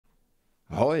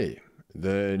Hoi!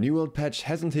 The New World patch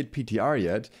hasn't hit PTR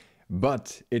yet,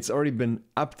 but it's already been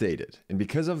updated. And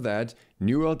because of that,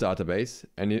 New World database,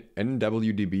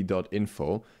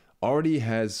 nwdb.info, already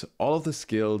has all of the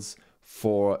skills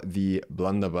for the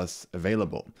Blunderbuss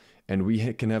available. And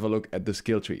we can have a look at the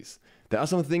skill trees. There are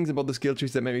some things about the skill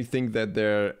trees that make me think that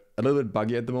they're a little bit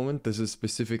buggy at the moment. This is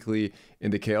specifically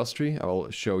in the Chaos tree.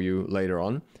 I'll show you later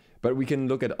on. But we can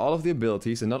look at all of the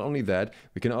abilities, and not only that,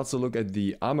 we can also look at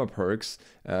the armor perks,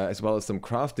 as well as some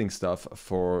crafting stuff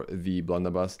for the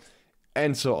Blunderbuss,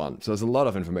 and so on. So there's a lot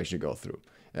of information to go through.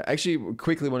 Actually,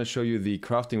 quickly want to show you the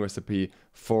crafting recipe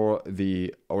for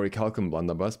the Orichalcum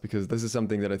Blunderbuss, because this is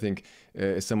something that I think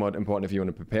is somewhat important if you want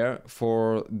to prepare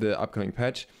for the upcoming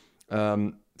patch.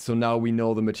 So now we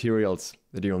know the materials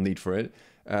that you'll need for it.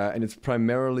 And it's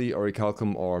primarily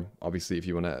Orichalcum, or obviously if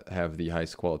you want to have the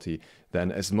highest quality,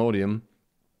 then Asmodium.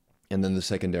 And then the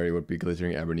secondary would be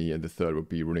Glittering Ebony, and the third would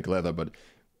be Runic Leather. But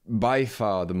by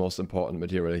far the most important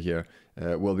material here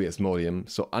will be Asmodium.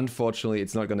 So unfortunately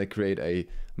it's not going to create a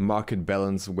market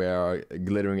balance where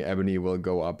Glittering Ebony will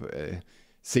go up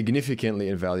significantly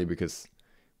in value, because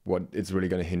what it's really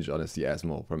going to hinge on is the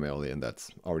Asmo primarily, and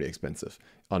that's already expensive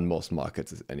on most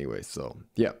markets anyway. So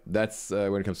yeah, that's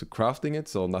when it comes to crafting it,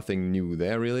 so nothing new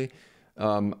there really.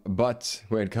 But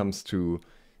when it comes to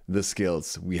the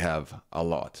skills, we have a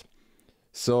lot.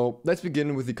 So let's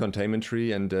begin with the containment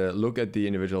tree and look at the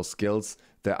individual skills,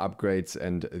 their upgrades,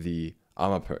 and the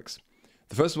armor perks.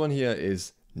 The first one here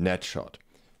is Net Shot.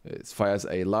 It fires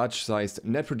a large-sized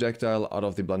net projectile out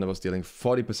of the Blunderbuss, dealing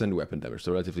 40% weapon damage,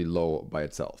 so relatively low by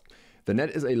itself. The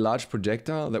net is a large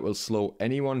projectile that will slow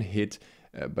anyone hit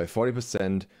by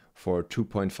 40% for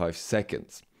 2.5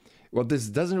 seconds. What this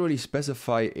doesn't really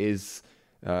specify is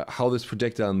how this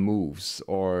projectile moves,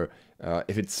 or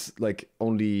if it's like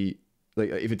only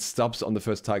if it stops on the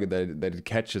first target that it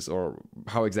catches, or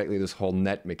how exactly this whole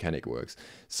net mechanic works.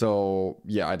 So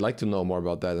yeah, I'd like to know more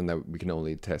about that, and that we can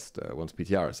only test once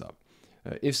PTR is up.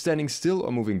 If standing still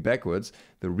or moving backwards,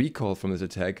 the recoil from this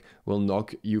attack will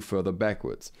knock you further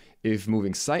backwards. If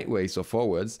moving sideways or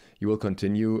forwards, you will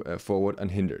continue forward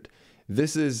unhindered.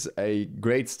 This is a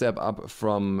great step up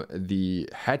from the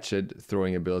hatchet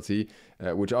throwing ability,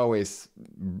 which always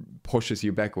pushes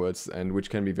you backwards and which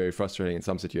can be very frustrating in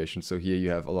some situations. So here you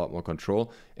have a lot more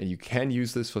control, and you can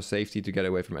use this for safety to get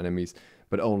away from enemies,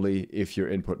 but only if your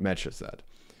input matches that.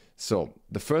 So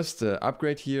the first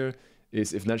upgrade here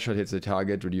is if Net Shot hits a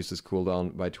target, reduces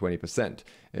cooldown by 20%.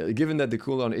 Given that the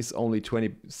cooldown is only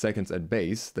 20 seconds at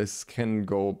base, this can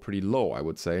go pretty low, I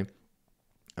would say.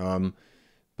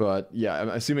 But yeah, I'm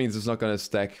assuming this is not going to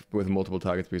stack with multiple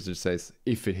targets, because it says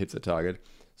if it hits a target.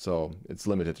 So it's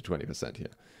limited to 20%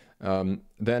 here.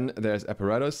 Then there's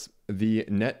Apparatus. The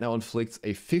net now inflicts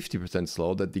a 50%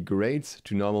 slow that degrades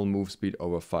to normal move speed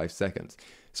over 5 seconds.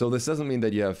 So this doesn't mean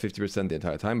that you have 50% the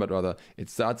entire time, but rather it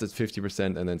starts at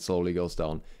 50% and then slowly goes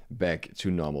down back to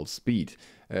normal speed.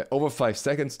 Over 5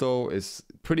 seconds though is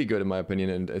pretty good in my opinion,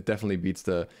 and it definitely beats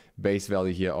the base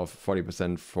value here of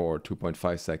 40% for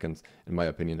 2.5 seconds in my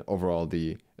opinion. Overall,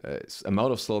 the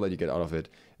amount of slow that you get out of it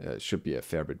should be a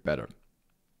fair bit better.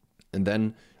 And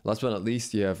then, last but not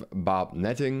least, you have Barb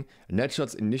Netting. Net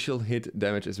Shot's initial hit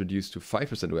damage is reduced to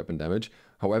 5% weapon damage.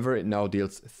 However, it now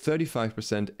deals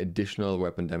 35% additional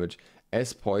weapon damage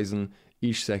as poison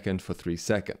each second for 3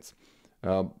 seconds.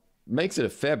 Makes it a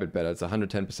fair bit better. It's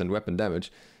 110% weapon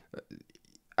damage.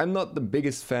 I'm not the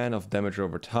biggest fan of damage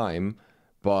over time,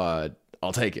 but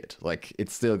I'll take it. Like,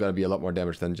 it's still gonna be a lot more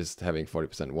damage than just having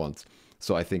 40% once.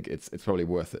 So I think it's probably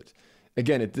worth it.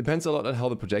 Again, it depends a lot on how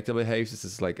the projectile behaves. This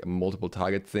is like a multiple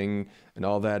target thing and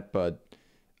all that, but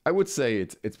I would say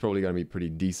it's probably going to be pretty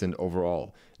decent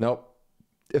overall. Now,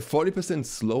 if 40%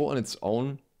 slow on its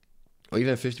own, or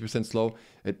even 50% slow,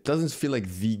 it doesn't feel like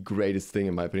the greatest thing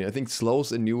in my opinion. I think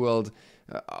slows in New World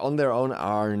on their own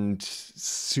aren't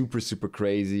super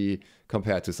crazy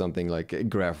compared to something like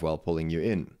Grafwell pulling you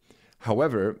in.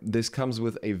 However, this comes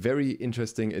with a very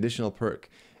interesting additional perk,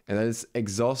 and that is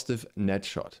Exhaustive Net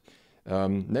Shot.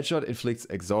 Net Shot inflicts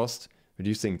exhaust,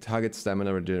 reducing target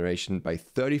stamina regeneration by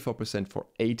 34% for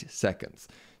 8 seconds.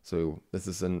 So this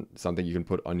is something you can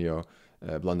put on your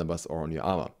Blunderbuss or on your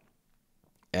armor.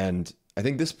 And I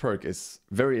think this perk is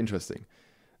very interesting.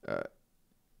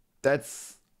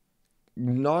 That's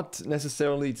not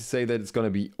necessarily to say that it's going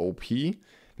to be OP,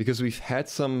 because we've had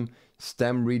some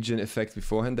stam regen effects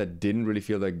beforehand that didn't really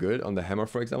feel that good on the hammer,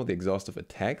 for example, the exhaustive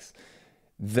attacks.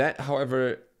 That,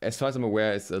 however, as far as I'm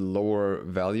aware, is a lower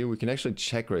value. We can actually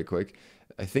check real quick.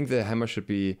 I think the hammer should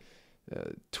be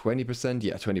 20%.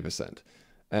 Yeah, 20%.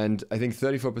 And I think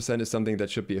 34% is something that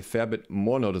should be a fair bit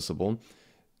more noticeable.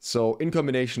 So in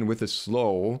combination with the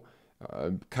slow,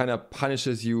 kind of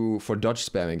punishes you for dodge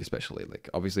spamming, especially. Like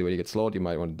obviously when you get slowed, you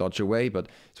might want to dodge away, but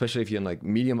especially if you're in like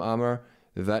medium armor,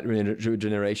 that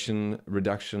regeneration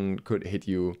reduction could hit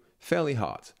you fairly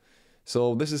hard.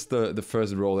 So this is the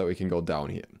first roll that we can go down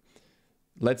here.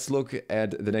 Let's look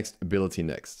at the next ability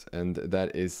next, and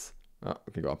that is,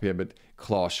 we can go up here, but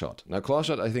Claw Shot. Now Claw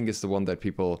Shot I think is the one that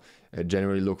people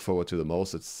generally look forward to the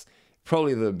most. It's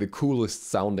probably the coolest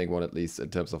sounding one, at least in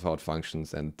terms of how it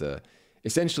functions, and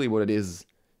essentially what it is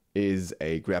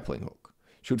a grappling hook.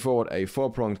 Shoot forward a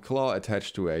 4-pronged claw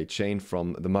attached to a chain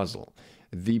from the muzzle.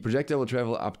 The projectile will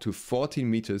travel up to 14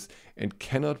 meters and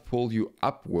cannot pull you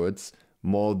upwards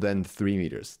more than 3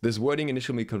 meters. This wording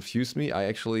initially confused me. I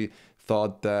actually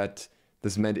thought that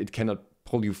this meant it cannot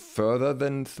pull you further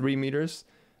than 3 meters,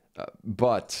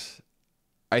 but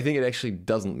I think it actually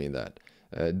doesn't mean that.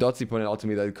 Dotsy pointed out to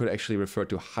me that it could actually refer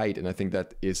to height, and I think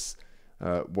that is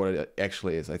what it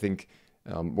actually is. I think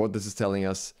what this is telling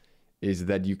us is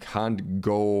that you can't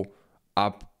go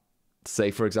up.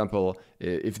 Say, for example,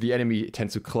 if the enemy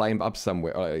tends to climb up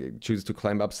somewhere, or chooses to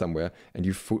climb up somewhere, and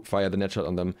you fire the net shot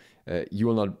on them, you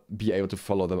will not be able to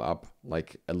follow them up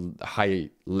like a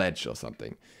high ledge or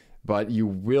something. But you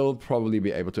will probably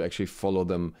be able to actually follow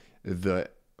them the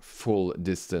full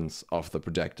distance of the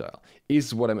projectile,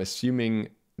 is what I'm assuming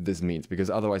this means,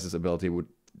 because otherwise this ability would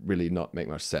really not make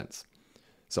much sense.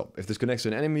 So, if this connects to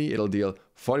an enemy, it'll deal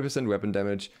 40% weapon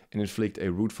damage and inflict a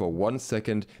root for 1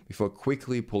 second before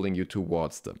quickly pulling you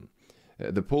towards them.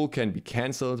 The pull can be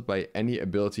cancelled by any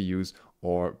ability use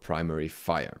or primary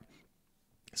fire.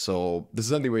 So, this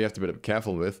is something where you have to be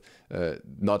careful with,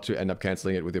 not to end up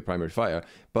cancelling it with your primary fire.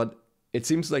 But it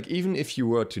seems like even if you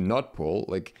were to not pull,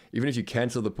 like even if you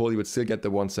cancel the pull, you would still get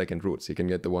the 1 second root. So you can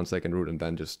get the 1 second root and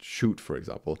then just shoot, for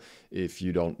example, if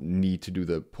you don't need to do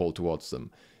the pull towards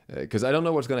them. Because I don't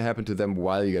know what's going to happen to them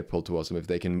while you get pulled towards them, if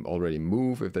they can already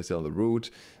move, if they're still on the route,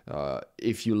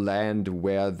 if you land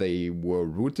where they were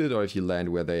rooted, or if you land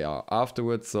where they are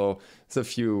afterwards. So it's a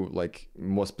few like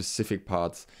more specific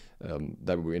parts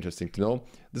that would be interesting to know.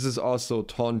 This is also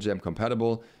Taunt Gem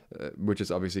compatible, which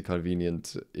is obviously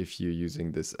convenient if you're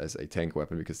using this as a tank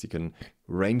weapon, because you can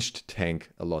ranged tank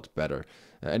a lot better.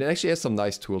 And it actually has some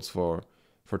nice tools for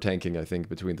tanking, I think,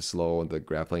 between the slow and the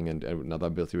grappling and another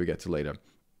ability we get to later.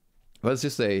 But it's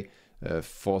just a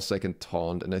 4-second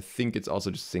taunt, and I think it's also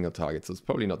just single target, so it's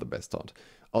probably not the best taunt.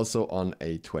 Also on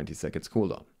a 20 seconds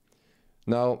cooldown.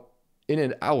 Now, in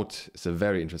and out is a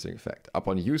very interesting effect.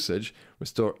 Upon usage,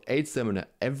 restore 8 stamina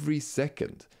every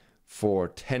second for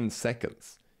 10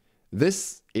 seconds.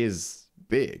 This is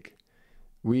big.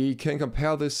 We can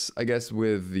compare this, I guess,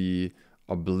 with the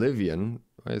Oblivion.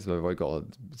 Why is my voice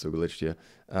called so glitched here?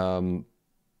 I'm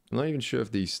not even sure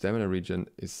if the stamina regen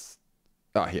is...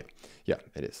 Ah, here. Yeah,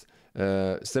 it is.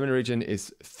 Stamina regen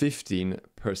is 15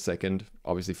 per second,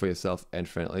 obviously for yourself and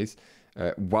friendlies,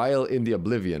 while in the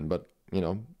Oblivion, but, you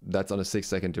know, that's on a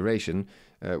 6-second duration.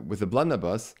 With the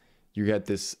Blunderbuss, you get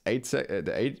this 8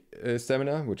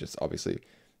 stamina, which is obviously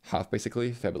half,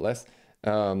 basically, fair bit less.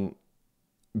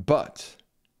 But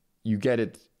you get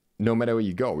it no matter where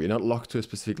you go. You're not locked to a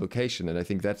specific location, and I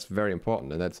think that's very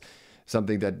important, and that's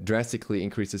something that drastically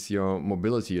increases your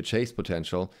mobility, your chase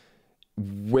potential,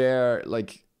 where,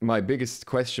 like, my biggest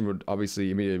question would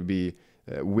obviously immediately be,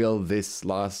 will this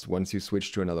last once you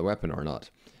switch to another weapon or not?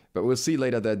 But we'll see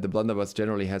later that the Blunderbuss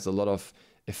generally has a lot of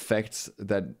effects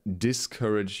that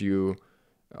discourage you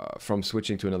from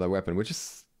switching to another weapon, which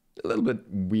is a little bit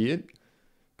weird,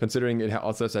 considering it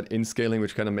also has that in-scaling,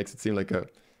 which kind of makes it seem like a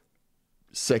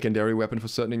secondary weapon for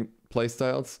certain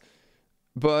playstyles.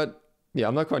 But yeah,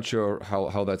 I'm not quite sure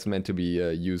how that's meant to be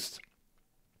used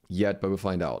yet, but we'll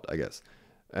find out, I guess.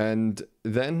 And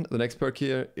then the next perk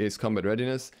here is Combat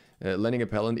Readiness. Landing a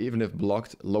pellet, even if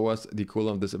blocked, lowers the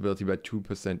cooldown of this ability by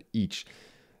 2% each.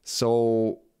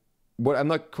 So what I'm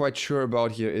not quite sure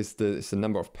about here is the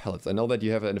number of pellets. I know that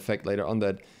you have an effect later on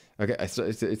that... Okay, so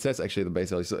it says actually the base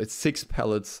value. So it's 6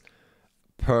 pellets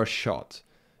per shot.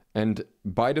 And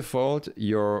by default,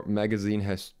 your magazine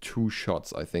has 2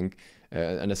 shots, I think.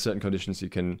 And under certain conditions, you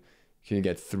can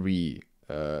get 3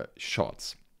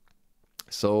 shots.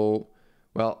 So,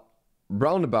 well,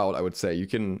 roundabout, I would say. You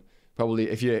can probably,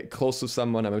 if you're close to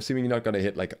someone, I'm assuming you're not going to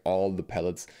hit like all the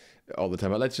pellets all the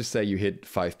time. But let's just say you hit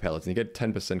 5 pellets and you get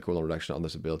 10% cooldown reduction on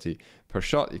this ability per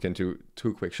shot. You can do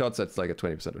 2 quick shots. That's like a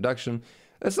 20% reduction.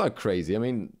 That's not crazy. I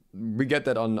mean, we get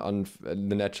that on the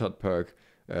net shot perk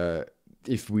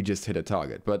if we just hit a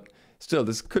target. But Still,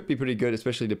 this could be pretty good,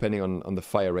 especially depending on the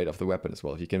fire rate of the weapon as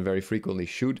well. If you can very frequently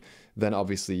shoot, then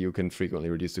obviously you can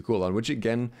frequently reduce the cooldown, which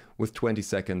again, with 20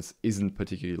 seconds, isn't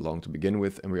particularly long to begin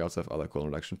with, and we also have other cooldown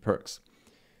reduction perks.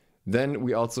 Then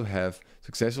we also have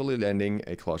successfully landing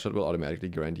a claw shot will automatically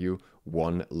grant you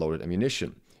 1 loaded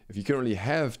ammunition. If you currently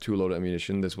have 2 loaded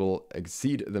ammunition, this will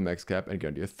exceed the max cap and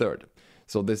grant you a 3rd.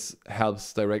 So this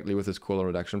helps directly with this cooldown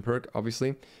reduction perk,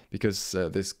 obviously, because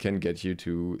this can get you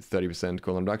to 30%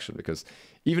 cooldown reduction. Because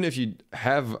even if you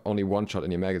have only 1 shot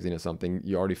in your magazine or something,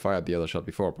 you already fired the other shot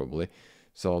before probably.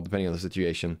 So depending on the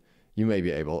situation, you may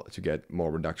be able to get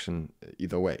more reduction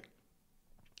either way.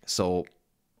 So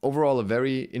overall, a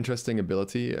very interesting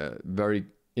ability. Very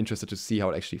interested to see how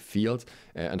it actually feels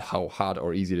and how hard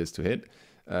or easy it is to hit.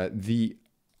 The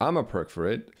armor perk for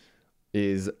it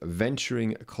is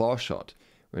Venturing Claw Shot.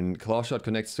 When Claw Shot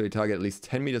connects to a target at least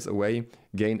 10 meters away,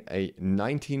 gain a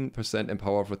 19%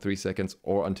 empower for 3 seconds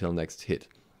or until next hit.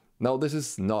 Now, this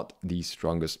is not the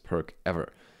strongest perk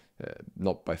ever.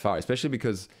 Not by far, especially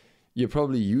because you're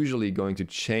probably usually going to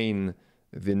chain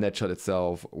the net shot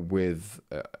itself with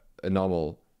a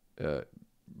normal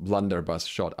blunderbuss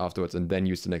shot afterwards and then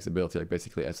use the next ability like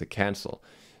basically as a cancel.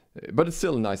 But it's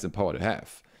still a nice empower to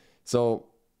have. So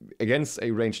against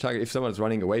a ranged target, if someone's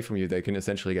running away from you, they can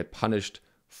essentially get punished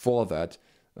for that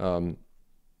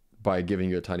by giving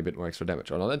you a tiny bit more extra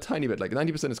damage. Or not a tiny bit, like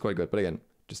 90% is quite good, but again,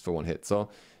 just for 1 hit. So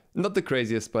not the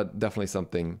craziest, but definitely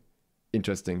something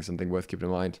interesting, something worth keeping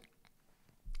in mind.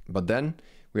 But then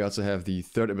we also have the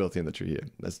 3rd ability in the tree here.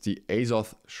 That's the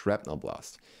SLOTH Shrapnel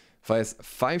Blast. Fires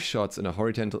 5 shots in a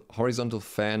horizontal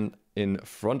fan in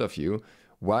front of you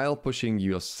while pushing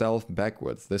yourself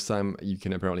backwards. This time you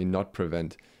can apparently not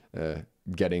prevent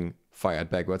getting fired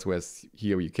backwards, whereas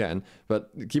here you can.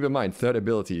 But keep in mind, 3rd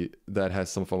ability that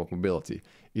has some form of mobility.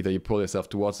 Either you pull yourself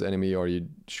towards the enemy or you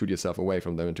shoot yourself away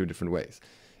from them in 2 different ways.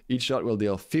 Each shot will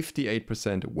deal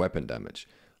 58% weapon damage.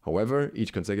 However,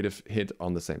 each consecutive hit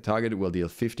on the same target will deal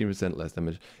 15% less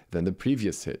damage than the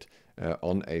previous hit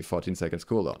on a 14 seconds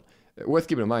cooldown. Worth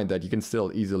keeping in mind that you can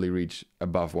still easily reach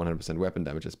above 100% weapon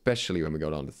damage, especially when we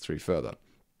go down the tree further.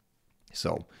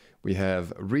 So we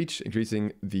have reach,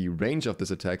 increasing the range of this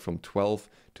attack from 12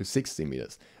 to 16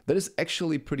 meters. That is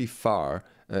actually pretty far,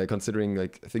 considering,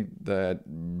 like, I think that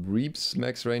Reap's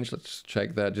max range, let's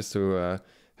check that just to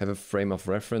have a frame of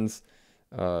reference,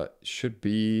 should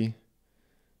be,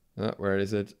 where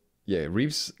is it? Yeah,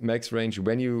 Reap's max range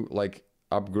when you like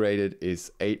upgrade it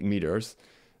is 8 meters.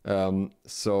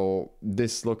 So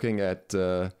this looking at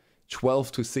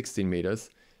 12 to 16 meters,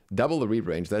 double the Reap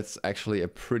range, that's actually a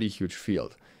pretty huge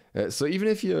field. So even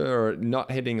if you're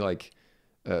not hitting like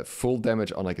full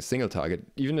damage on like a single target,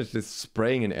 even if just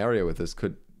spraying an area with this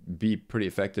could be pretty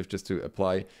effective just to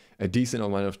apply a decent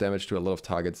amount of damage to a lot of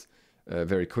targets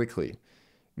very quickly.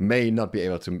 May not be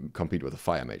able to compete with a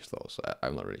Fire Mage though, so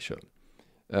I'm not really sure.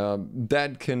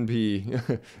 That can be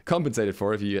compensated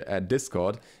for if you add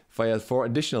Discord, fire 4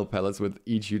 additional pellets with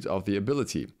each use of the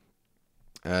ability.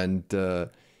 And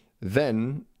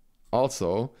then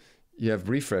also you have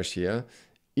Refresh here.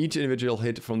 Each individual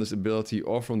hit from this ability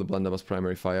or from the Blunderbuss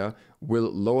primary fire will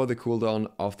lower the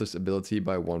cooldown of this ability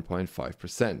by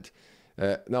 1.5%.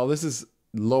 Now this is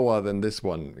lower than this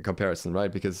one in comparison,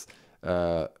 right? Because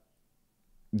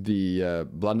the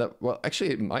well, actually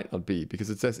it might not be, because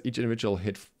it says each individual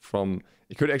hit from,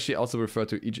 it could actually also refer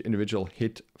to each individual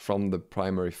hit from the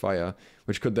primary fire,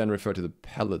 which could then refer to the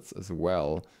pellets as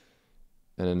well,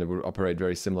 and then it would operate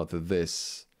very similar to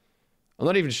this. I'm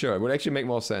not even sure, it would actually make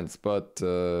more sense, but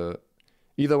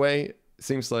either way,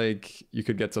 seems like you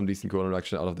could get some decent cooldown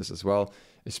reduction out of this as well,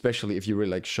 especially if you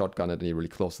really like shotgun it and you're really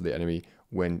close to the enemy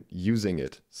when using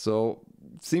it. So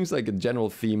seems like a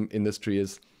general theme in this tree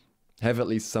is have at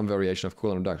least some variation of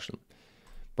cooldown reduction.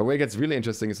 But where it gets really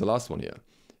interesting is the last one here.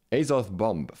 SLOTH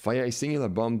Bomb. Fire a singular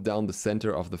bomb down the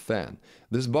center of the fan.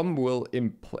 This bomb will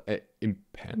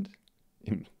implant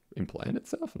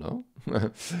itself? No?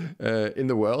 In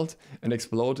the world and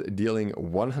explode, dealing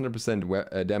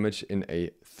 100% damage in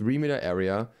a 3-meter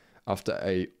area after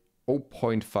a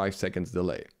 0.5 seconds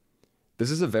delay. This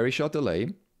is a very short delay.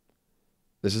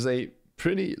 This is a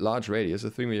pretty large radius. A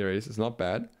 3-meter radius is not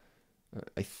bad.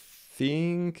 I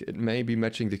think it may be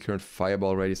matching the current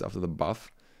fireball radius after the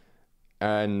buff.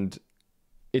 And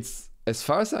it's, as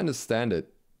far as I understand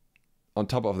it, on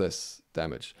top of this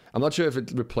damage. I'm not sure if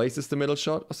it replaces the middle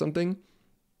shot or something,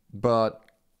 but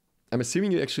I'm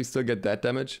assuming you actually still get that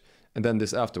damage and then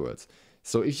this afterwards.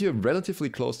 So if you're relatively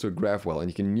close to a grav well and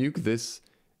you can nuke this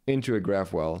into a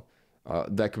grav well,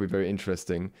 That could be very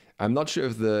interesting. I'm not sure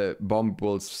if the bomb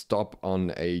will stop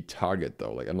on a target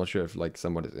though. Like I'm not sure if like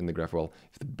someone is in the graph well,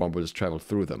 if the bomb will just travel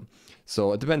through them.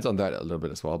 So it depends on that a little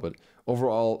bit as well. But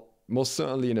overall, most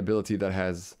certainly an ability that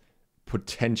has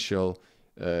potential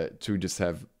to just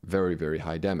have very, very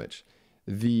high damage.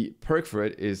 The perk for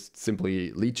it is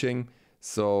simply leeching.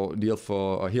 So heal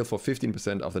for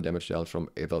 15% of the damage dealt from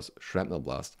Aethos Shrapnel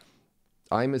Blast.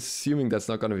 I'm assuming that's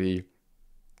not going to be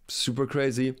super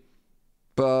crazy,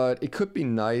 but it could be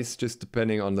nice just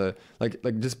depending on the, like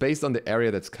just based on the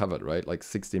area that's covered, right? Like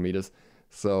 60 meters.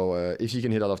 So if you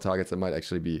can hit a lot of targets, it might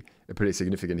actually be a pretty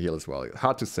significant heal as well.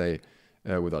 Hard to say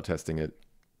without testing it.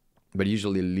 But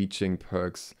usually leeching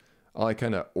perks are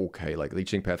kind of okay. Like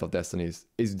leeching Path of Destiny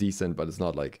is decent, but it's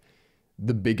not like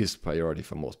the biggest priority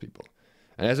for most people.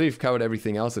 And as we've covered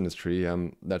everything else in this tree,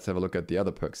 let's have a look at the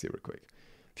other perks here real quick.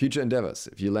 Future Endeavors.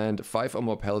 If you land 5 or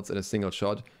more pellets in a single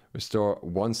shot, restore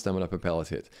 1 stamina per pellet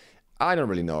hit. I don't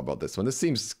really know about this one. This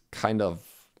seems kind of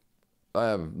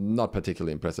not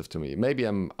particularly impressive to me. Maybe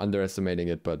I'm underestimating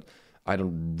it, but I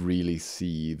don't really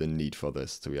see the need for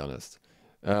this, to be honest.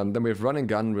 Then we have Run and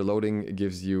Gun. Reloading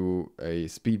gives you a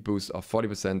speed boost of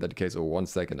 40% that decays over 1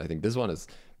 second. I think this one is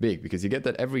big because you get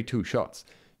that every 2 shots.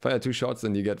 Fire 2 shots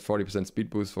and you get 40% speed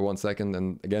boost for 1 second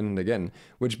and again,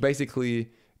 which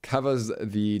basically covers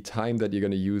the time that you're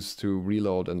going to use to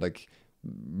reload and like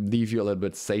leave you a little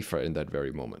bit safer in that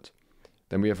very moment.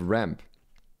 Then we have Ramp.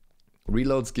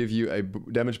 Reloads give you a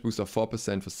damage boost of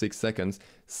 4% for 6 seconds,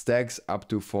 stacks up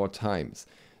to 4 times.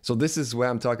 So this is where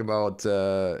I'm talking about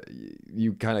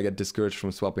you kind of get discouraged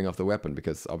from swapping off the weapon,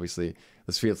 because obviously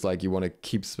this feels like you want to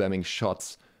keep spamming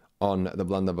shots on the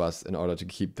Blunderbuss in order to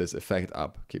keep this effect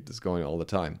up, keep this going all the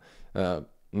time.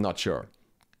 Not sure.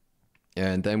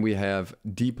 And then we have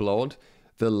Deep Load.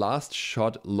 The last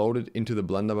shot loaded into the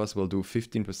Blunderbuss will do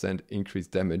 15%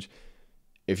 increased damage.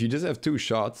 If you just have 2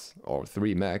 shots, or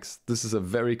 3 max, this is a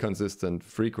very consistent,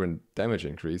 frequent damage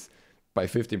increase by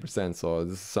 15%. So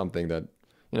this is something that,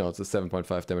 you know, it's a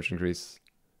 7.5 damage increase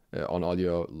on all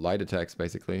your light attacks,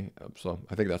 basically. So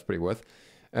I think that's pretty worth.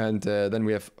 And then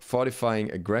we have Fortifying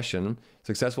Aggression.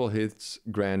 Successful hits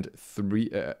grant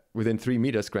within 3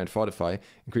 meters grant Fortify,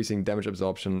 increasing damage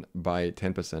absorption by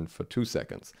 10% for 2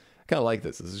 seconds. I kind of like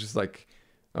this. It's just like,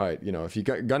 all right, you know, if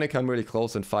you're gonna come really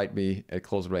close and fight me at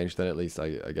close range, then at least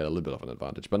I get a little bit of an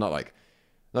advantage, but not like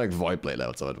Void Blade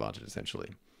levels of advantage,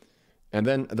 essentially. And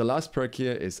then the last perk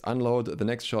here is Unload. The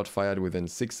next shot fired within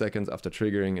 6 seconds after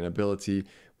triggering an ability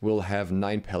will have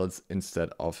 9 pellets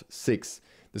instead of 6.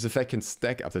 This effect can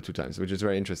stack up to 2 times, which is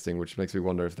very interesting, which makes me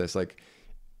wonder if there's like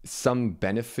some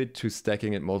benefit to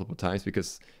stacking it multiple times,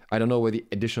 because I don't know where the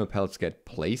additional pellets get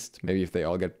placed. Maybe if they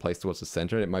all get placed towards the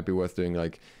center, it might be worth doing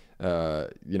like,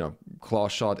 you know, Claw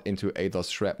Shot into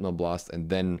Aethos Shrapnel Blast and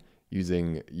then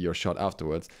using your shot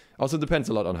afterwards. Also depends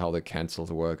a lot on how the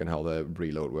cancels work and how the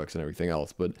reload works and everything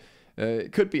else, but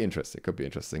it could be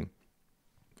interesting.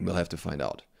 We'll have to find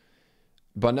out.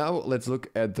 But now let's look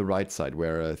at the right side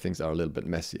where things are a little bit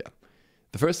messier.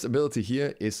 The first ability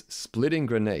here is Splitting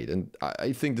Grenade, and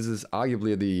I think this is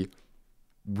arguably the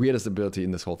weirdest ability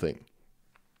in this whole thing.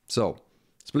 So,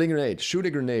 Splitting Grenade. Shoot a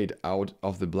grenade out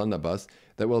of the Blunderbuss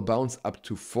that will bounce up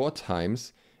to 4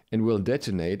 times and will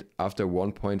detonate after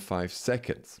 1.5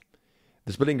 seconds.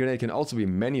 The Splitting Grenade can also be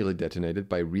manually detonated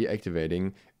by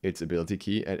reactivating its ability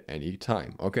key at any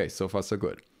time. Okay, so far so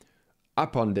good.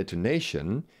 Upon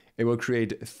detonation, it will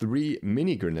create 3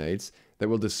 mini grenades that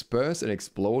will disperse and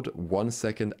explode 1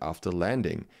 second after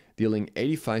landing, dealing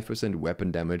 85%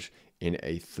 weapon damage in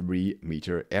a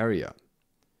 3-meter area.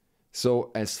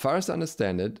 So as far as I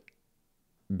understand it,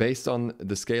 based on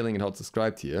the scaling and how it's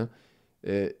described here,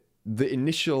 the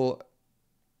initial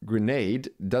grenade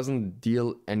doesn't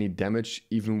deal any damage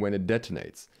even when it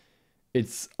detonates.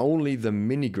 It's only the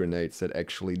mini grenades that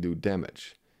actually do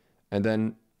damage. And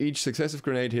then each successive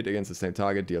grenade hit against the same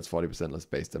target deals 40% less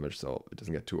base damage, so it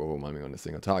doesn't get too overwhelming on a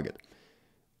single target.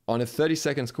 On a 30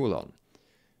 seconds cooldown,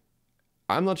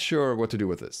 I'm not sure what to do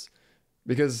with this.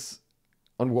 Because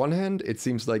on one hand, it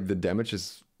seems like the damage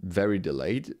is very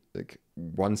delayed. Like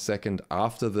 1 second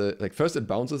after the... Like first it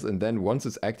bounces and then once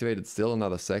it's activated, still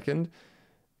another second.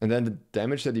 And then the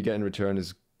damage that you get in return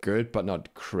is good, but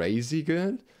not crazy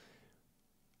good.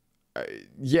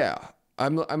 Yeah.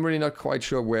 I'm really not quite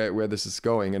sure where this is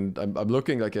going, and I'm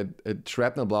looking like at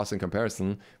Shrapnel Blast in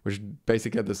comparison, which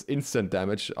basically had this instant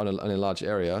damage on a large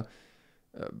area.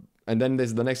 And then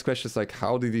there's the next question is like,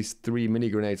 how do these 3 mini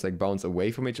grenades like bounce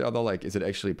away from each other? Like, is it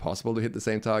actually possible to hit the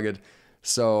same target?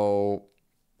 So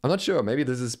I'm not sure. Maybe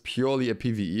this is purely a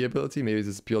PvE ability. Maybe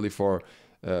this is purely for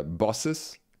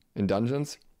bosses in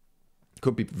dungeons.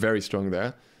 Could be very strong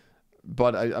there.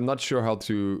 But I'm not sure how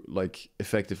to like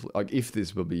effectively, like if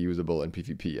this will be usable in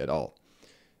PvP at all.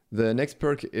 The next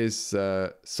perk is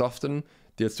Soften.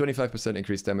 Deals 25%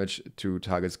 increased damage to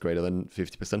targets greater than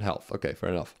 50% health. Okay, fair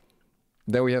enough.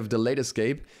 Then we have Delayed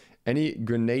Escape. Any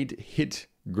grenade hit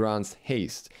grants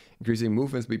haste, increasing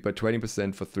movement speed by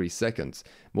 20% for 3 seconds.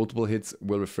 Multiple hits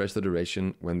will refresh the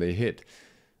duration when they hit.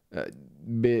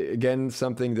 Again,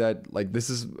 something that, like, this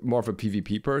is more of a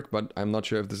PvP perk, but I'm not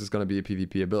sure if this is going to be a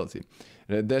PvP ability.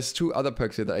 There's 2 other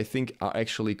perks here that I think are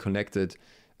actually connected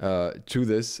to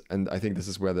this, and I think this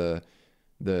is where the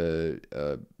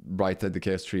right side, the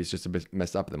chaos tree, is just a bit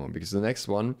messed up at the moment, because the next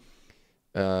one,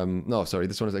 no, sorry,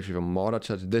 this one is actually from Mortar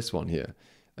Charge. This one here,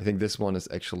 I think this one is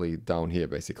actually down here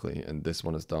basically, and this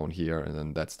one is down here, and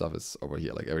then that stuff is over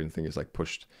here. Like everything is like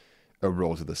pushed a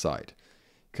row to the side,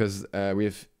 because we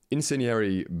have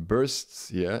Incendiary Bursts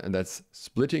here, and that's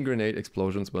splitting grenade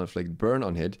explosions will inflict burn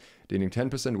on hit, dealing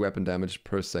 10% weapon damage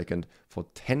per second for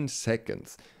 10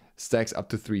 seconds. Stacks up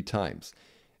to 3 times.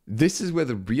 This is where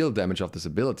the real damage of this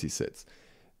ability sits.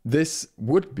 This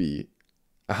would be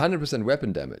 100%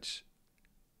 weapon damage.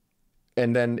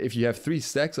 And then if you have 3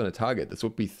 stacks on a target, this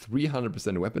would be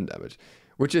 300% weapon damage,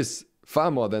 which is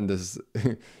far more than this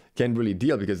can really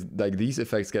deal, because like these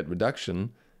effects get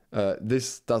reduction.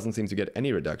 This doesn't seem to get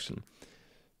any reduction.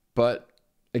 But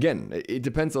again, it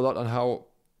depends a lot on how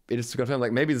it is to confirm.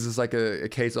 Like maybe this is like a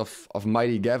case of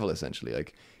Mighty Gavel essentially.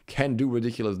 Like can do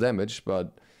ridiculous damage,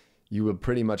 but you will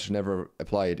pretty much never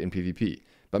apply it in PvP.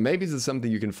 But maybe this is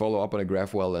something you can follow up on a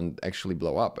graph well and actually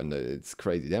blow up, and it's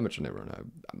crazy damage on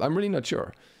everyone. I'm really not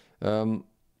sure. We'll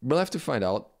have to find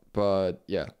out, but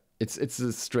yeah, it's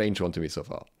a strange one to me so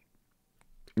far.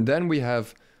 And then we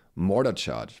have Mortar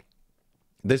Charge.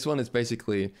 This one is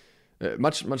basically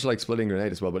much like Splitting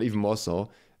Grenade as well, but even more so,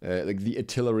 like the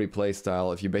artillery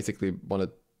playstyle. If you basically want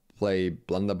to play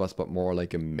Blunderbuss, but more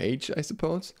like a mage, I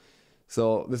suppose.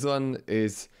 So this one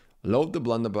is load the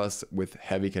Blunderbuss with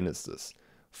heavy canisters.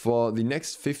 For the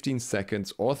next 15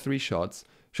 seconds or 3 shots,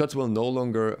 shots will no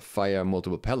longer fire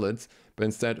multiple pellets, but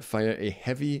instead fire a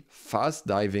heavy,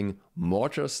 fast-diving,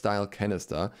 mortar-style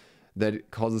canister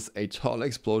that causes a tall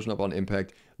explosion upon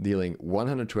impact, dealing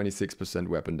 126%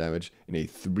 weapon damage in a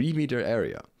 3-meter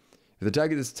area. If the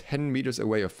target is 10 meters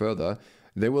away or further,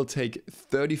 they will take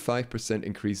 35%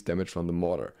 increased damage from the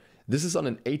mortar. This is on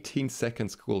an 18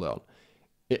 seconds cooldown.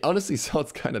 It honestly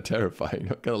sounds kind of terrifying,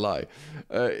 not gonna lie.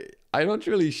 I'm not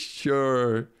really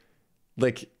sure,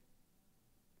 like,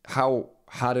 how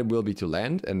hard it will be to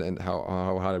land and how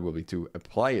hard it will be to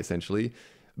apply, essentially.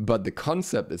 But the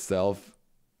concept itself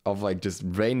of, like, just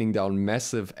raining down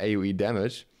massive AoE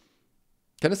damage,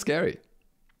 kind of scary.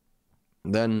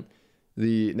 Then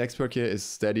the next perk here is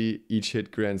Steady. Each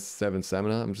hit grants 7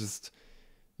 stamina.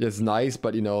 It's nice,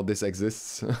 but you know, this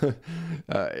exists.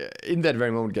 In that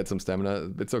very moment, get some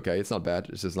stamina. It's okay. It's not bad.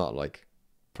 It's just not like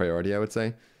priority, I would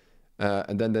say.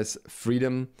 And then there's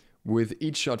Freedom. With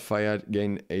each shot fired,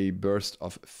 gain a burst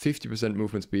of 50%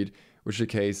 movement speed, which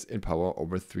decays in power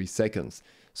over 3 seconds.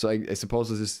 So I suppose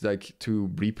this is like to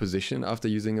reposition after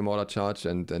using a mortar charge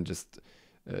and just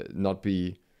not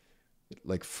be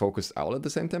like focused out at the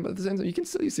same time. But at the same time, you can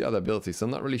still use the other abilities. So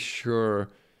I'm not really sure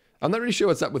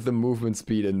what's up with the movement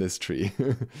speed in this tree.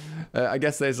 I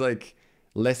guess there's like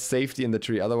less safety in the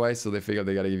tree otherwise, so they figure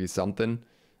they gotta give you something.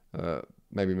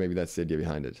 Maybe that's the idea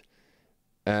behind it.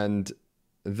 And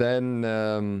then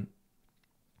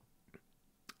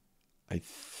I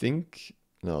think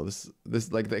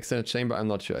this like the extended chamber. I'm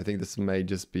not sure. I think this may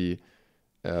just be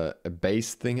a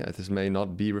base thing. This may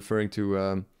not be referring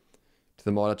to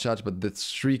the mortar charge, but the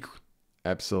streak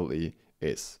absolutely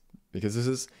is, because this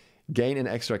is gain an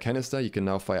extra canister. You can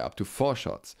now fire up to 4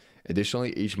 shots.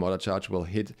 Additionally, each mortar charge will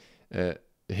hit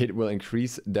will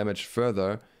increase damage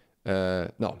further.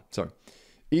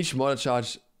 Each mortar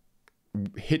charge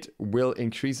hit will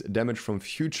increase damage from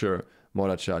future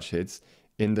mortar charge hits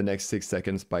in the next 6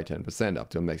 seconds by 10%, up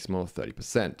to a maximum of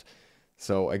 30%.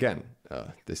 So again,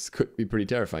 this could be pretty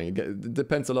terrifying. It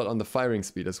depends a lot on the firing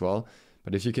speed as well.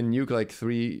 But if you can nuke like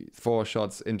 3-4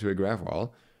 shots into a graph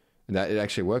wall, and that it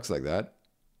actually works like that,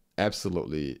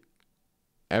 absolute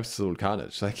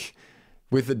carnage. Like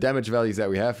with the damage values that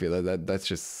we have here, that's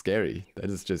just scary. That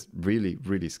is just really,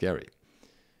 really scary.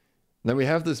 Then we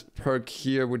have this perk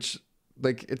here, which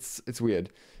like it's weird.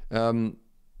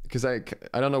 Because I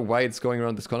don't know why it's going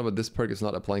around this corner, but this perk is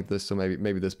not applying to this, so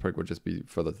maybe this perk would just be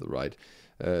further to the right.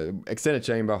 Extended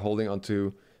chamber, holding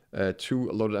onto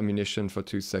 2 loaded ammunition for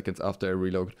 2 seconds after a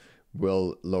reload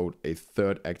will load a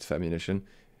 3rd active ammunition.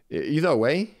 Either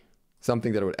way,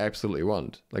 something that I would absolutely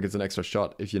want. Like, it's an extra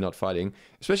shot if you're not fighting,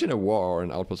 especially in a war or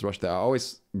an outpost rush. There are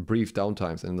always brief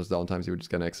downtimes, and in those downtimes you would just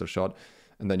get an extra shot,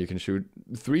 and then you can shoot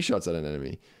 3 shots at an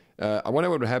enemy. I wonder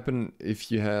what would happen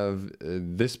if you have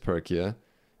this perk here,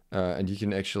 and you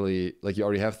can actually, like, you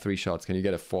already have 3 shots. Can you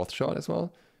get a 4th shot as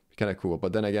well? Kind of cool.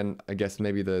 But then again, I guess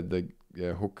maybe the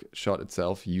hook shot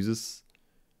itself uses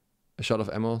a shot of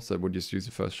ammo, so it would just use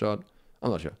the first shot.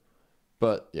 I'm not sure,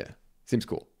 but yeah, seems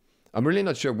cool. I'm really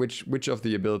not sure which of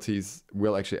the abilities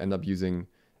will actually end up using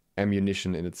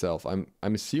ammunition in itself. I'm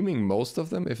assuming most of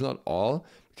them, if not all,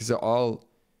 because they're all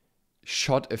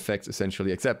shot effects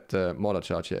essentially, except mortar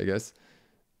charge here, I guess.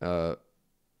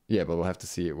 Yeah, but we'll have to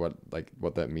see what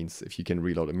that means, if you can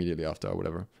reload immediately after or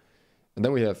whatever. And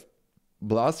then we have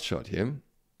blast shot here,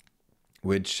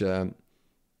 which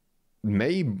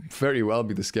may very well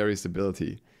be the scariest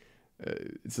ability.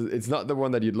 It's not the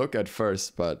one that you'd look at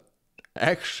first, but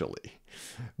actually,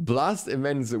 blast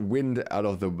immense wind out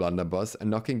of the blunderbuss and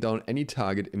knocking down any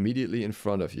target immediately in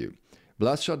front of you.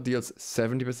 Blast shot deals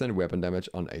 70% weapon damage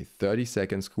on a 30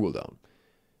 seconds cooldown.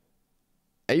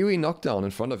 AoE knockdown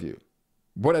in front of you.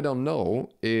 What I don't know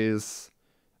is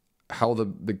how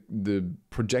the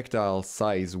projectile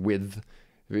size, width,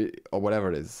 or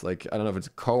whatever it is. Like, I don't know if it's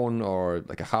a cone or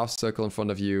like a half circle in front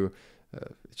of you.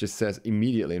 It just says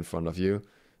immediately in front of you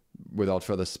without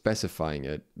further specifying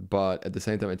it. But at the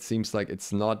same time, it seems like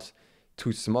it's not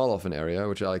too small of an area,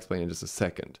 which I'll explain in just a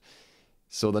second.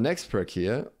 So the next perk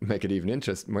here, make it even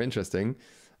more interesting.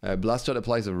 Blast shot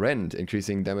applies a rend,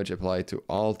 increasing damage applied to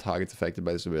all targets affected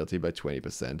by this ability by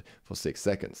 20% for 6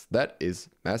 seconds. That is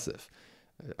massive.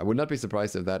 I would not be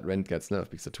surprised if that rend gets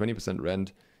nerfed, because a 20%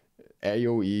 rend,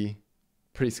 AoE,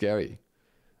 pretty scary.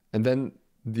 And then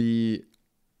the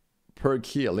perk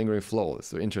here, Lingering Flow, is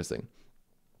so interesting.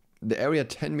 The area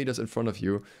 10 meters in front of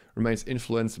you remains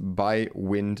influenced by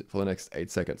wind for the next 8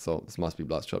 seconds. So this must be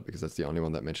blast shot, because that's the only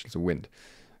one that mentions wind.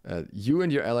 You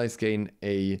and your allies gain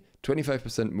a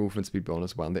 25% movement speed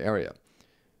bonus while in the area.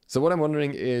 So what I'm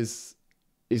wondering is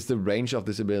the range of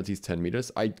this ability 10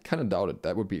 meters? I kind of doubt it.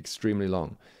 That would be extremely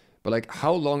long. But like,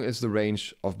 how long is the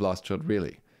range of blast shot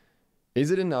really? Is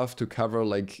it enough to cover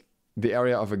like the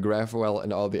area of a graph well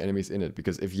and all the enemies in it?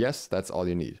 Because if yes, that's all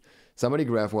you need. Somebody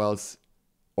graph wells,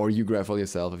 or you graph well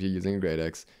yourself if you're using a great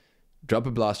axe, drop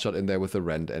a blast shot in there with a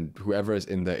rend, and whoever is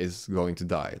in there is going to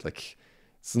die. Like,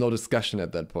 it's no discussion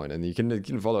at that point. And you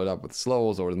can follow it up with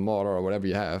slows or with mortar or whatever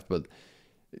you have, but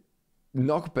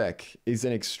knockback is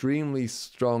an extremely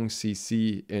strong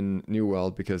CC in New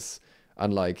World, because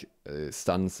unlike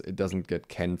stuns, it doesn't get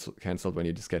cancelled when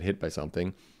you just get hit by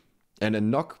something. And a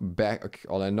knockback,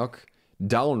 or a knock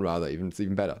down rather, it's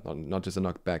even better. Not just a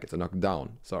knockback, it's a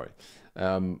knockdown, sorry.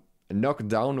 A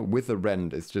knockdown with a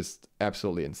rend is just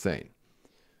absolutely insane.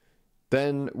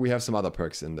 Then we have some other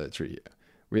perks in the tree here.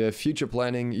 We have future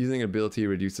planning. Using ability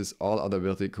reduces all other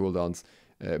ability cooldowns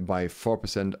by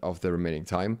 4% of the remaining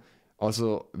time.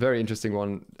 Also, very interesting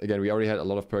one. Again, we already had a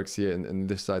lot of perks here in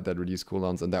this side that reduce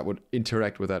cooldowns, and that would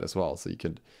interact with that as well. So you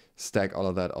could stack all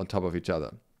of that on top of each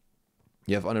other.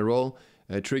 You have on a roll,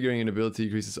 triggering an ability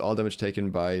increases all damage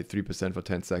taken by 3% for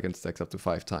 10 seconds, stacks up to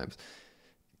 5 times.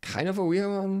 Kind of a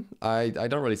weird one. I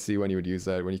don't really see when you would use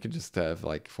that, when you could just have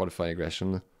like Fortifying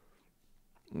Aggression.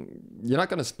 You're not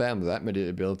going to spam that many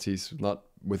abilities, not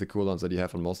with the cooldowns that you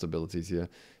have on most abilities here.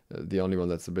 The only one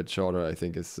that's a bit shorter, I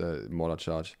think, is Mortar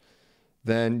Charge.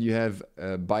 Then you have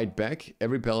Bite Back.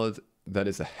 Every pellet that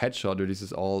is a headshot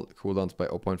reduces all cooldowns by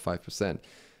 0.5%.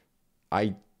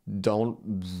 I don't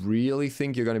really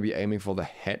think you're going to be aiming for the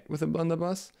head with a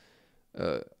blunderbuss.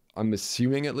 I'm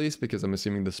assuming, at least, because I'm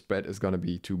assuming the spread is going to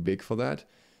be too big for that.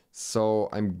 So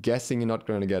I'm guessing you're not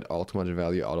going to get all too much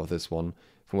value out of this one,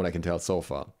 from what I can tell so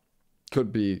far.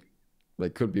 Could be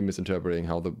misinterpreting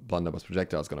how the blunderbuss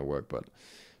projectile is going to work, but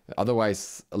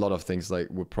otherwise, a lot of things like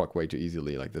would proc way too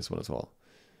easily, like this one as well.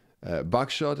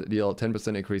 Buckshot, deal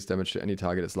 10% increased damage to any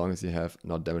target as long as you have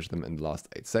not damaged them in the last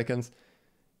 8 seconds.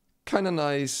 Kind of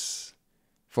nice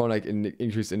for like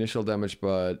increased initial damage,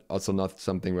 but also not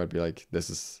something where I'd be like, this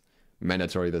is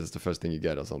mandatory, this is the first thing you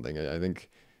get or something. I think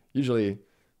usually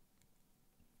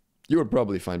you would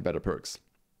probably find better perks.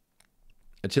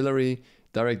 Artillery,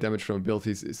 direct damage from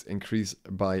abilities is increased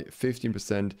by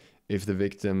 15% if the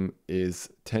victim is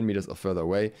 10 meters or further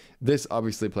away. This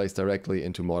obviously plays directly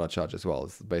into Mortar Charge as well.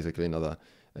 It's basically another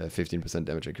 15%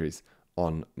 damage increase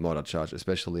on Mortar Charge,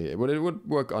 especially. It would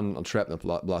work on Shrapnel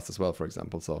Blast as well, for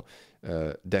example. So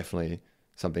definitely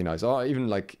something nice. Or even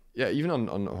like, yeah, even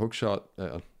on Hook Shot,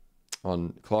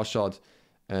 on Claw Shot,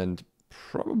 and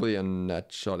probably a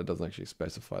Net Shot. It doesn't actually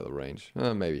specify the range.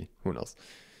 Maybe, who knows.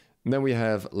 And then we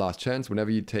have Last Chance.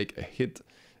 Whenever you take a hit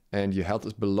and your health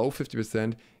is below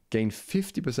 50%, gain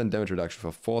 50% damage reduction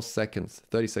for 4 seconds,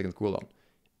 30 seconds cooldown.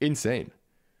 Insane.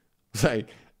 It's like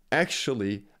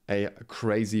actually a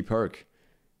crazy perk.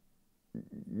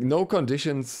 No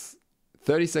conditions,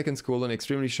 30 seconds cooldown,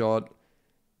 extremely short,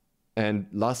 and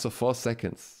lasts for 4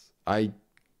 seconds. I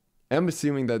am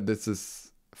assuming that this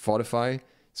is Fortify.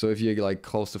 So if you're like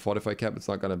close to Fortify cap, it's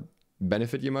not going to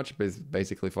benefit you much. It's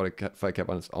basically Fortify cap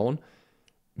on its own.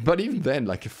 But even then,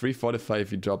 like a free Fortify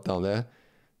if you drop down there,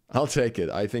 I'll take it.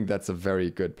 I think that's a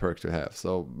very good perk to have.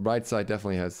 So right side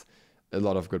definitely has a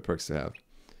lot of good perks to have.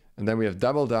 And then we have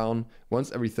Double Down.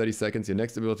 Once every 30 seconds, your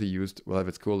next ability used will have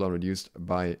its cooldown reduced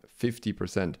by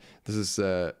 50%. This is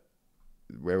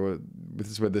where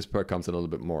this perk comes in a little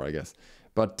bit more, I guess.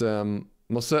 But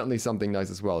most certainly something nice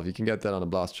as well. If you can get that on a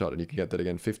blast shot and you can get that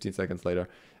again 15 seconds later,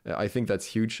 I think that's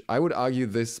huge. I would argue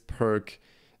this perk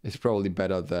is probably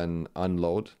better than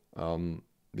Unload,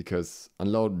 because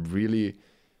Unload really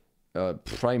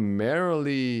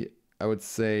primarily, I would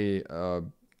say,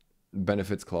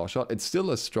 benefits Claw Shot. It's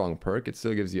still a strong perk. It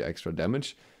still gives you extra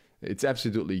damage. It's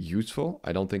absolutely useful.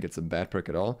 I don't think it's a bad perk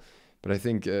at all. But I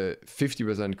think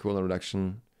 50% cooldown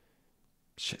reduction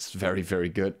is very, very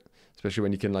good. Especially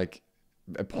when you can like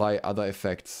apply other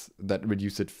effects that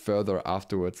reduce it further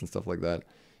afterwards and stuff like that.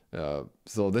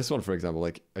 So this one, for example,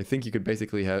 like I think you could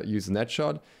basically use Net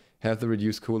Shot, have the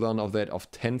reduced cooldown of that of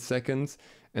 10 seconds,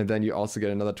 and then you also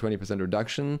get another 20%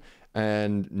 reduction.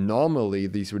 And normally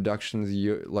these reductions,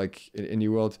 you like in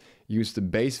New World, use the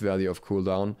base value of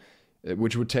cooldown,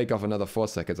 which would take off another 4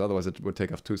 seconds. Otherwise it would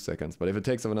take off 2 seconds. But if it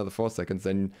takes off another 4 seconds,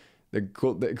 then the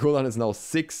cooldown is now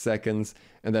 6 seconds,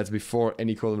 and that's before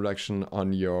any cooldown reduction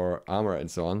on your armor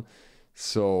and so on.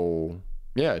 So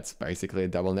yeah, it's basically a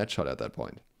double Net Shot at that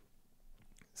point.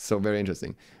 So very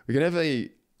interesting. We can have a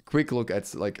quick look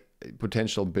at like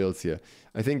potential builds here.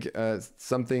 I think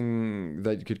something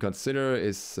that you could consider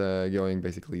is going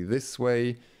basically this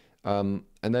way. And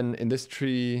then in this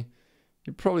tree,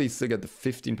 you probably still get the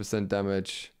 15%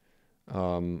 damage.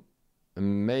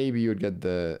 Maybe you'd get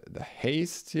the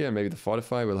haste here, maybe the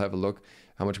Fortify. We'll have a look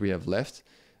how much we have left.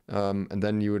 And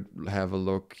then you would have a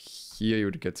look here. You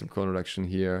would get some cooldown reduction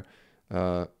here.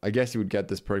 I guess you would get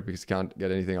this perk because you can't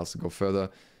get anything else to go further.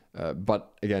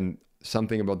 But again,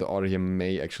 something about the order here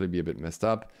may actually be a bit messed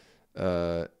up.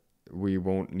 We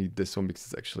won't need this one because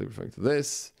it's actually referring to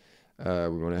this. We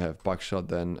want to have Buckshot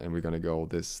then, and we're going to go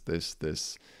this.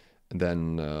 And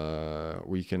then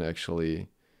we can actually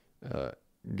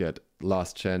get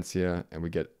Last Chance here, and we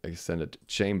get Extended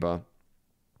Chamber.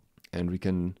 And we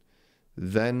can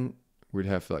then, we'd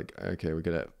have like, okay, we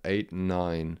could have 8,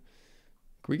 9.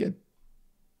 Can we get,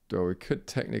 though we could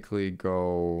technically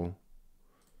go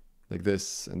like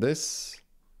this and this.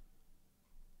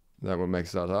 That would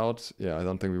max that out. Yeah, I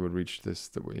don't think we would reach this.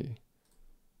 We'd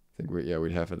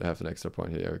have an extra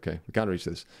point here. Okay, we can't reach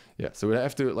this. Yeah, so we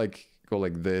have to like go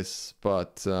like this.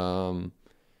 But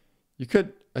you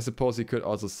could, I suppose, you could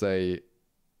also say,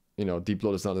 you know, deep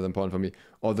load is not that important for me,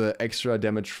 or the extra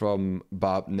damage from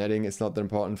barb netting is not that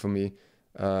important for me.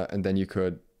 And then you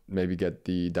could maybe get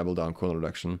the double down cooldown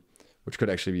reduction, which could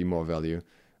actually be more value.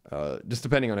 Just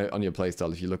depending on your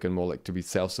playstyle, if you're looking more like to be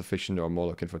self-sufficient or more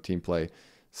looking for team play.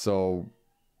 So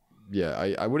yeah,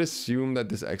 I would assume that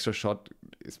this extra shot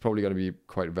is probably going to be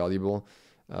quite valuable.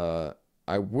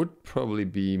 I would probably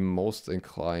be most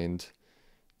inclined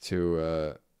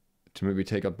to maybe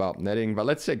take out barb netting, but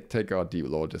let's take out deep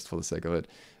load just for the sake of it.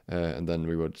 And then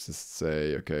we would just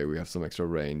say, okay, we have some extra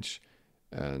range,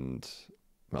 and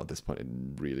well, at this point it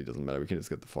really doesn't matter. We can just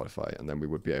get the Fortify, and then we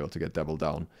would be able to get double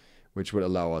down, which would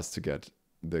allow us to get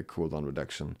the cooldown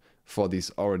reduction for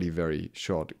these already very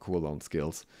short cooldown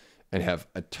skills and have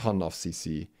a ton of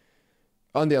CC.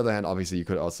 On the other hand, obviously, you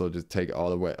could also just take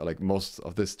all away, like most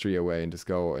of this tree away, and just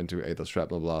go into Aether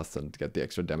Shrapnel Blast and get the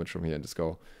extra damage from here and just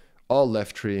go all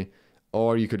left tree.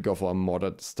 Or you could go for a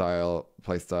mortared style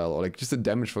playstyle, or like just a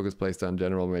damage focused playstyle in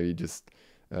general, maybe just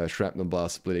Shrapnel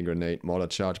Blast, Splitting Grenade, Mortar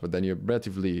Charge, but then you're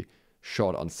relatively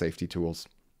short on safety tools.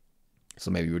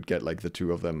 So maybe you would get like the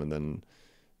 2 of them, and then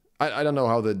I don't know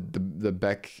how the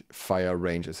backfire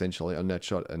range essentially on Net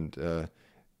Shot and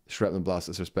Shrapnel Blast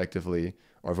is respectively,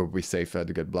 or if it would be safer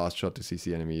to get Blast Shot to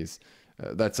CC enemies.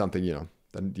 That's something, you know,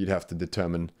 that you'd have to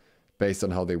determine based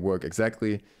on how they work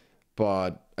exactly.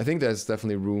 But I think there's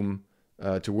definitely room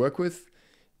to work with.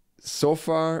 So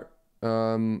far,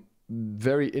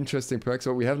 very interesting perks.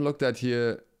 What we haven't looked at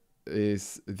here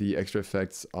is the extra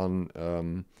effects on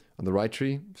the right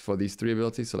tree for these 3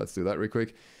 abilities. So let's do that real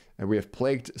quick. And we have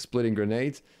Plagued Splitting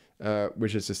Grenade,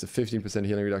 which is just a 15%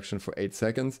 healing reduction for 8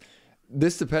 seconds.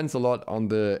 this depends a lot on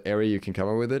the area you can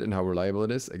cover with it and how reliable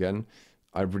it is. Again,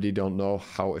 I really don't know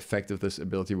how effective this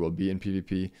ability will be in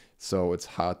PvP, so it's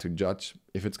hard to judge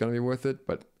if it's going to be worth it,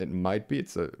 but it might be.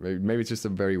 Maybe it's just a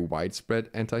very widespread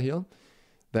anti-heal.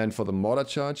 Then for the mortar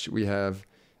charge, we have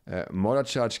mortar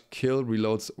charge kill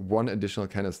reloads 1 additional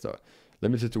canister.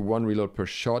 Limited to 1 reload per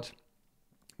shot,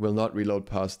 will not reload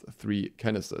past 3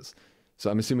 canisters. So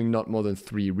I'm assuming not more than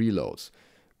 3 reloads.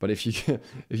 But if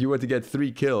you were to get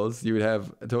 3 kills, you would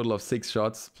have a total of 6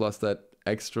 shots plus that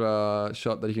extra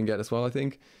shot that you can get as well, I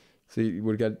think. So you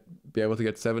would be able to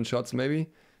get 7 shots maybe.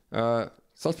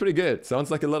 Sounds pretty good.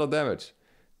 Sounds like a lot of damage.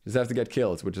 Just have to get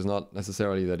kills, which is not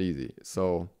necessarily that easy.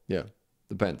 So yeah,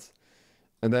 depends.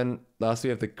 And then last we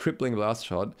have the crippling blast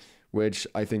shot, which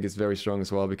I think is very strong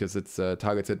as well because its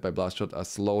targets hit by blast shot are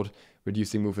slowed,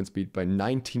 reducing movement speed by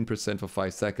 19% for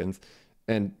 5 seconds.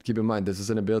 And keep in mind, this is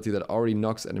an ability that already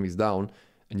knocks enemies down,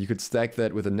 and you could stack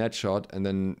that with a net shot, and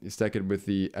then you stack it with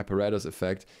the apparatus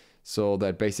effect, so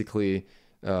that basically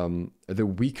the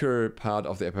weaker part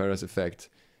of the apparatus effect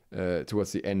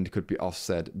towards the end could be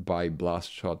offset by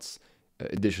blast shots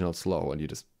additional slow, and you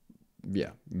just, yeah,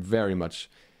 very much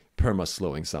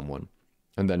perma-slowing someone.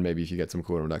 And then maybe if you get some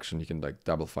cooldown reduction, you can like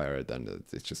double fire it, then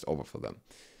it's just over for them.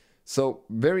 So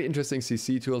very interesting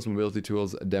CC tools, mobility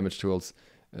tools, damage tools.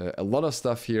 A lot of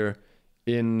stuff here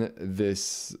in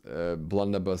this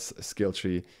Blunderbuss skill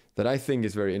tree that I think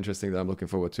is very interesting, that I'm looking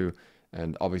forward to.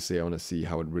 And obviously I want to see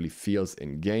how it really feels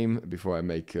in game before I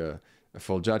make a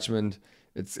full judgment.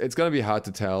 It's going to be hard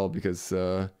to tell because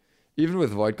even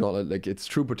with Void Gauntlet, like its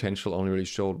true potential only really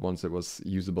showed once it was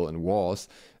usable in wars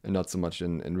and not so much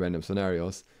in random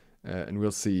scenarios. And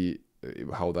we'll see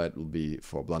how that will be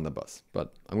for Blunderbuss.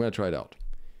 But I'm going to try it out.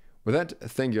 With that,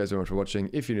 thank you guys very much for watching.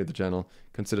 If you're new to the channel,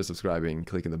 consider subscribing,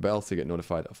 clicking the bell so you get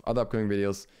notified of other upcoming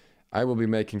videos. I will be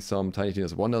making some Tiny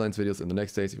Tina's Wonderlands videos in the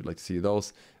next days. If you'd like to see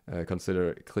those,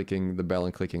 consider clicking the bell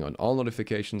and clicking on all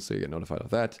notifications so you get notified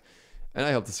of that. And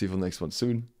I hope to see you for the next one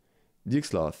soon.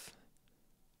 SLOTH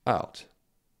out.